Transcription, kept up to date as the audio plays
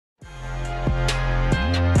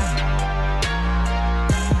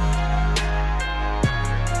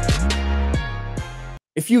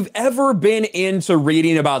If you've ever been into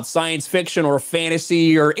reading about science fiction or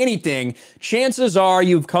fantasy or anything, chances are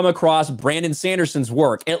you've come across Brandon Sanderson's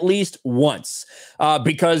work at least once,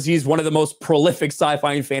 because he's one of the most prolific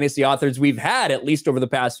sci-fi and fantasy authors we've had, at least over the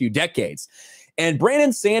past few decades. And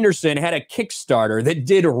Brandon Sanderson had a Kickstarter that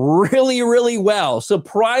did really, really well,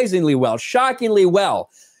 surprisingly well, shockingly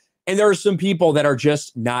well. And there are some people that are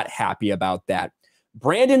just not happy about that.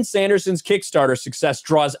 Brandon Sanderson's Kickstarter success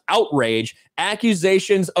draws outrage,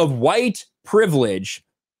 accusations of white privilege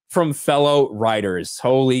from fellow writers.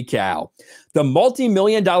 Holy cow. The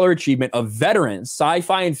multi-million-dollar achievement of veteran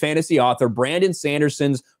sci-fi and fantasy author Brandon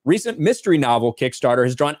Sanderson's recent mystery novel Kickstarter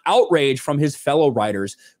has drawn outrage from his fellow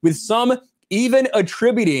writers, with some even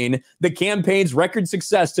attributing the campaign's record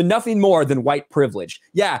success to nothing more than white privilege.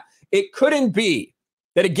 Yeah, it couldn't be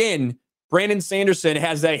that, again, Brandon Sanderson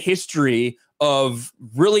has that history of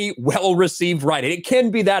really well-received writing. It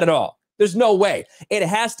can't be that at all. There's no way. It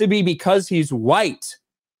has to be because he's white.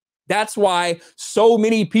 That's why so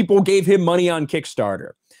many people gave him money on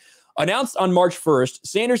Kickstarter. Announced on March 1st,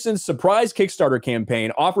 Sanderson's surprise Kickstarter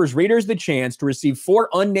campaign offers readers the chance to receive 4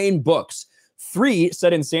 unnamed books, 3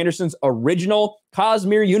 set in Sanderson's original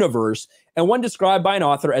Cosmere universe, and 1 described by an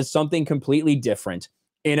author as something completely different,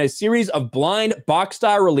 in a series of blind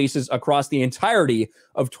box-style releases across the entirety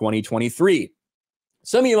of 2023.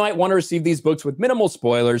 Some of you might want to receive these books with minimal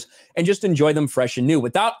spoilers and just enjoy them fresh and new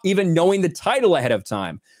without even knowing the title ahead of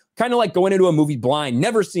time. Kind of like going into a movie blind,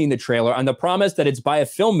 never seeing the trailer, on the promise that it's by a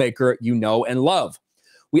filmmaker you know and love.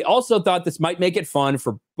 We also thought this might make it fun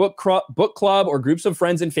for book club or groups of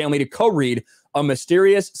friends and family to co-read a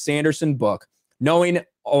mysterious Sanderson book, knowing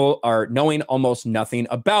almost nothing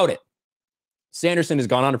about it. Sanderson has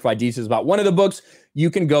gone on to provide details about one of the books. You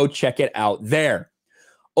can go check it out there.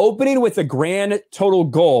 Opening with a grand total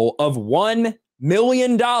goal of $1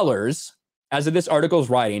 million, as of this article's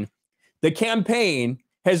writing, the campaign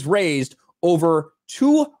has raised over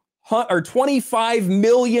 $25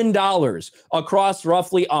 million across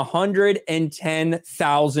roughly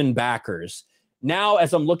 110,000 backers. Now,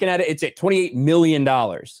 as I'm looking at it, it's at $28 million.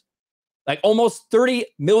 Like almost $30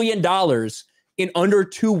 million in under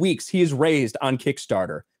 2 weeks he has raised on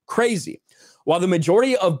Kickstarter. Crazy. While the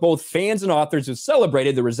majority of both fans and authors have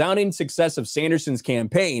celebrated the resounding success of Sanderson's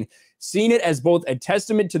campaign, seeing it as both a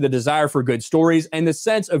testament to the desire for good stories and the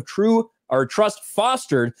sense of trust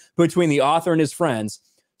fostered between the author and his friends,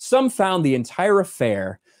 some found the entire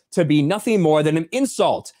affair to be nothing more than an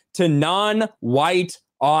insult to non-white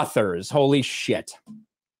authors. Holy shit.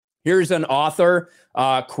 Here's an author,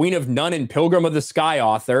 Queen of None and Pilgrim of the Sky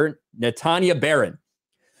author, Natanya Barron.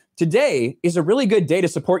 Today is a really good day to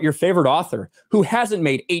support your favorite author who hasn't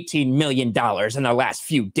made $18 million in the last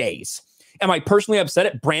few days. Am I personally upset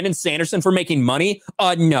at Brandon Sanderson for making money?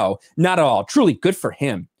 No, not at all. Truly good for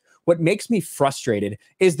him. What makes me frustrated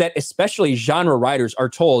is that especially genre writers are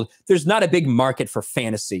told there's not a big market for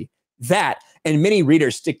fantasy. That, and many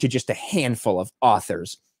readers stick to just a handful of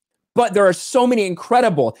authors. But there are so many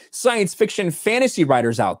incredible science fiction fantasy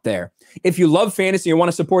writers out there. If you love fantasy and want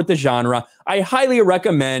to support the genre, I highly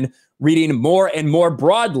recommend reading more and more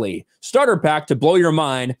broadly. Starter pack to blow your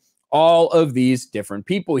mind, all of these different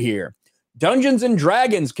people here. Dungeons and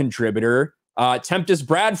Dragons contributor Tempest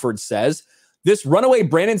Bradford says, this runaway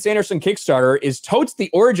Brandon Sanderson Kickstarter is totes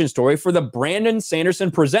the origin story for the Brandon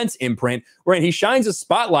Sanderson Presents imprint, wherein he shines a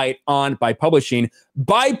spotlight on, by publishing,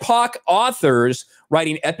 BIPOC authors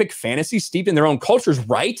writing epic fantasy steeped in their own cultures,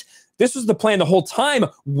 right? This was the plan the whole time,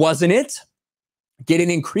 wasn't it?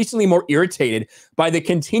 Getting increasingly more irritated by the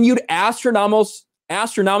continued astronomical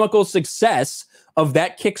success of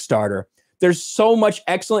that Kickstarter. There's so much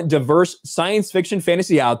excellent, diverse science fiction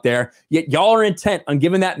fantasy out there, yet y'all are intent on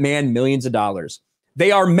giving that man millions of dollars. They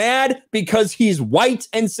are mad because he's white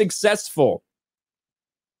and successful.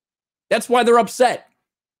 That's why they're upset.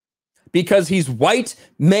 Because he's white,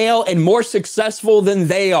 male, and more successful than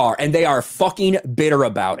they are, and they are fucking bitter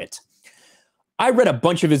about it. I read a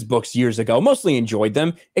bunch of his books years ago, mostly enjoyed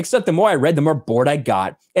them, except the more I read, the more bored I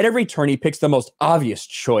got. At every turn, he picks the most obvious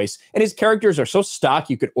choice, and his characters are so stock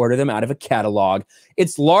you could order them out of a catalog.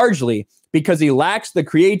 It's largely because he lacks the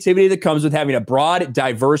creativity that comes with having a broad,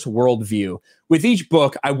 diverse worldview. With each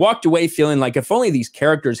book, I walked away feeling like if only these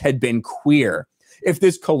characters had been queer, if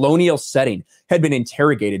this colonial setting had been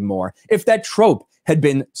interrogated more, if that trope had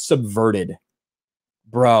been subverted.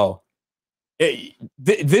 Bro,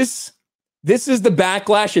 this is the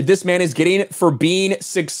backlash that this man is getting for being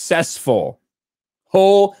successful.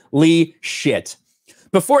 Holy shit.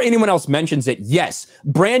 Before anyone else mentions it, yes,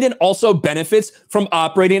 Brandon also benefits from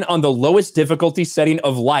operating on the lowest difficulty setting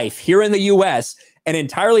of life here in the US and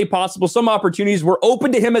entirely possible some opportunities were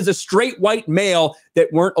open to him as a straight white male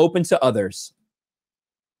that weren't open to others.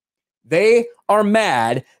 They are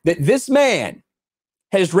mad that this man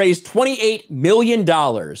has raised $28 million,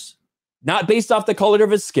 not based off the color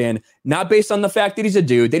of his skin, not based on the fact that he's a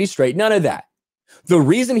dude, that he's straight, none of that. The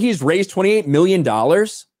reason he's raised $28 million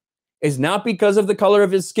is not because of the color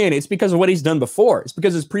of his skin. It's because of what he's done before. It's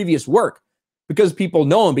because of his previous work, because people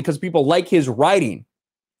know him, because people like his writing.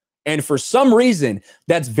 And for some reason,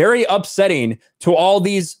 that's very upsetting to all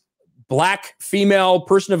these black, female,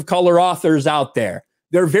 person of color authors out there.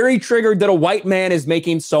 They're very triggered that a white man is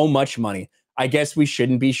making so much money. I guess we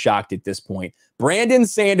shouldn't be shocked at this point. Brandon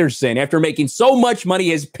Sanderson, after making so much money,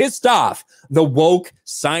 has pissed off the woke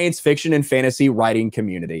science fiction and fantasy writing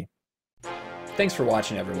community. Thanks for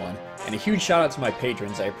watching, everyone. And a huge shout out to my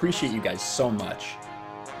patrons. I appreciate you guys so much.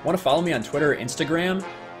 Want to follow me on Twitter or Instagram?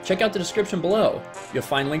 Check out the description below. You'll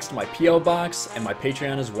find links to my P.O. box and my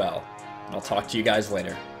Patreon as well. And I'll talk to you guys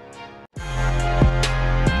later.